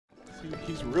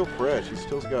He's real fresh. He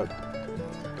still's got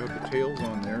the tails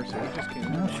on there, so he just came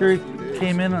in. I'm sure he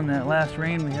came in on that last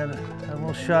rain. We had a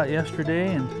little shot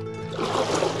yesterday, and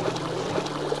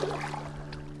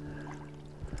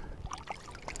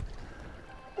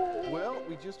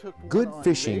good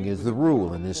fishing is the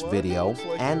rule in this video,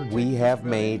 and we have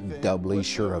made doubly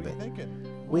sure of it.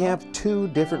 We have 2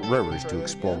 different rivers to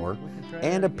explore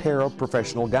and a pair of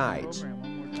professional guides.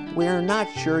 We are not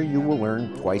sure you will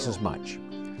learn twice as much,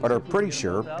 but are pretty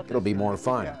sure it'll be more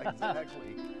fun.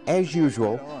 As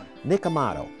usual, Nick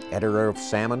Amato, editor of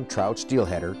Salmon, Trout,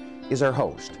 Steelheader, is our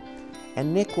host.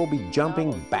 And Nick will be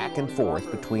jumping back and forth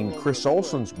between Kris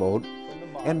Olsen's boat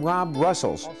and Rob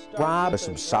Russell's. Rob has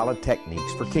some solid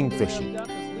techniques for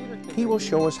kingfishing. He will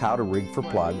show us how to rig for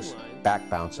plugs, back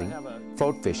bouncing,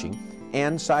 float fishing,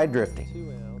 and side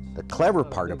drifting. The clever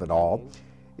part of it all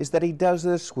is that he does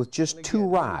this with just 2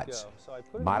 rods,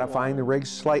 modifying the rig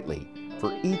slightly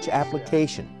for each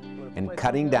application and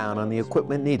cutting down on the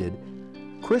equipment needed.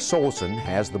 Kris Olsen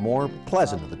has the more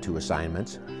pleasant of the 2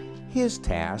 assignments. His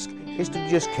task is to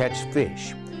just catch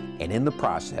fish, and in the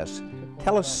process,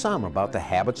 tell us some about the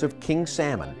habits of king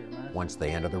salmon once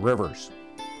they enter the rivers.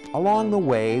 Along the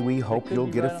way, we hope you'll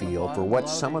get a feel for what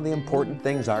some of the important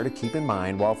things are to keep in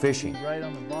mind while fishing.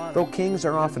 Though kings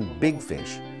are often big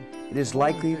fish, it is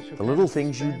likely the little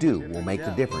things you do will make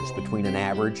the difference between an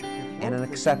average and an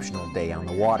exceptional day on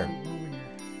the water.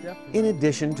 In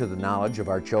addition to the knowledge of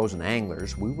our chosen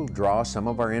anglers, we will draw some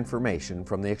of our information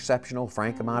from the exceptional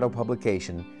Frank Amato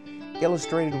publication,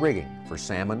 Illustrated Rigging for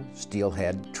Salmon,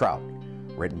 Steelhead, Trout,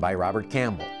 written by Robert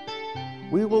Campbell.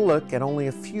 We will look at only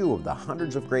a few of the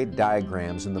hundreds of great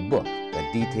diagrams in the book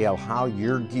that detail how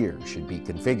your gear should be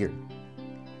configured.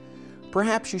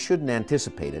 Perhaps you shouldn't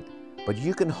anticipate it, but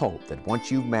you can hope that once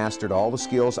you've mastered all the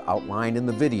skills outlined in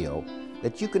the video,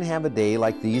 that you can have a day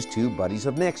like these 2 buddies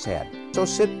of Nick's had. So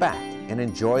sit back and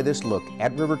enjoy this look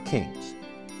at River Kings.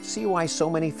 See why so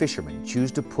many fishermen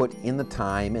choose to put in the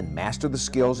time and master the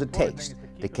skills it takes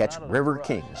to catch river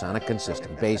kings on a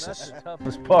consistent basis.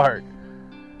 this part.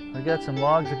 We got some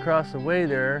logs across the way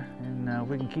there, and if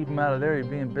we can keep them out of there,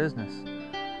 you'd be in business.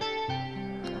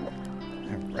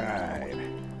 All right.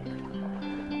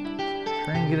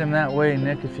 Try and get him that way,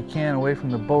 Nick, if you can, away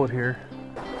from the boat here.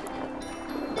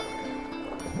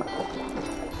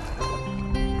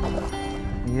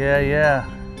 Yeah.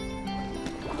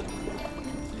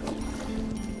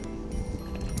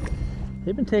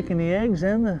 They've been taking the eggs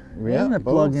and the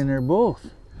plug in there both.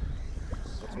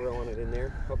 Let's roll it in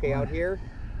there. Okay, out here,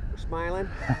 we're smiling.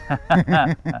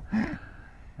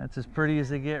 That's as pretty as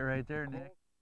they get right there, Nick.